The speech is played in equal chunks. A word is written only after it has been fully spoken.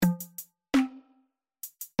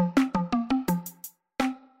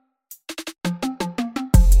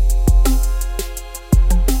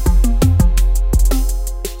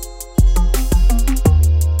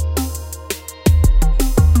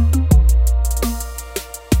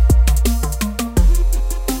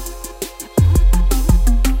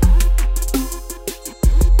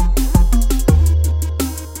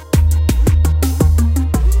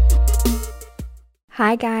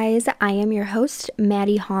guys, I am your host,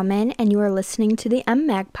 Maddie Hallman, and you are listening to the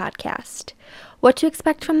MMAG podcast. What to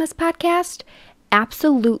expect from this podcast?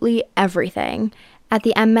 Absolutely everything. At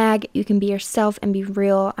the MMAG, you can be yourself and be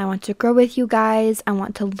real. I want to grow with you guys. I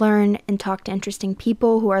want to learn and talk to interesting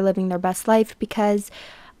people who are living their best life because,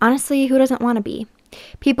 honestly, who doesn't want to be?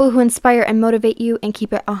 People who inspire and motivate you and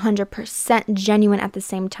keep it 100% genuine at the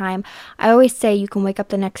same time. I always say you can wake up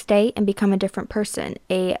the next day and become a different person,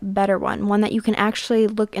 a better one that you can actually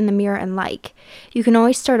look in the mirror and like. You can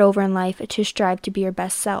always start over in life to strive to be your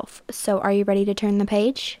best self. So are you ready to turn the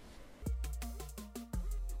page?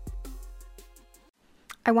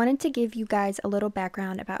 I wanted to give you guys a little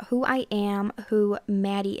background about who I am, who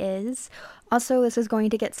Maddie is. Also, this is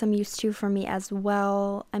going to get some used to for me as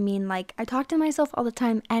well. I talk to myself all the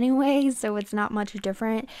time anyway, so it's not much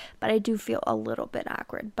different, but I do feel a little bit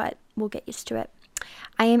awkward, but we'll get used to it.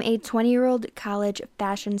 I am a 20-year-old college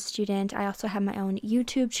fashion student. I also have my own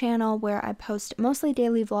YouTube channel where I post mostly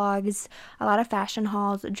daily vlogs, a lot of fashion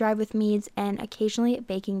hauls, drive with me's, and occasionally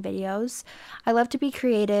baking videos. I love to be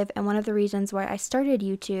creative, and one of the reasons why I started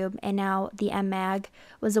YouTube and now the MMAG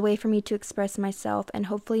was a way for me to express myself and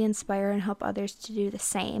hopefully inspire and help others to do the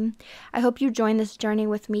same. I hope you join this journey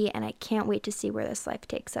with me, and I can't wait to see where this life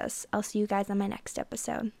takes us. I'll see you guys on my next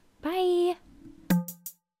episode. Bye!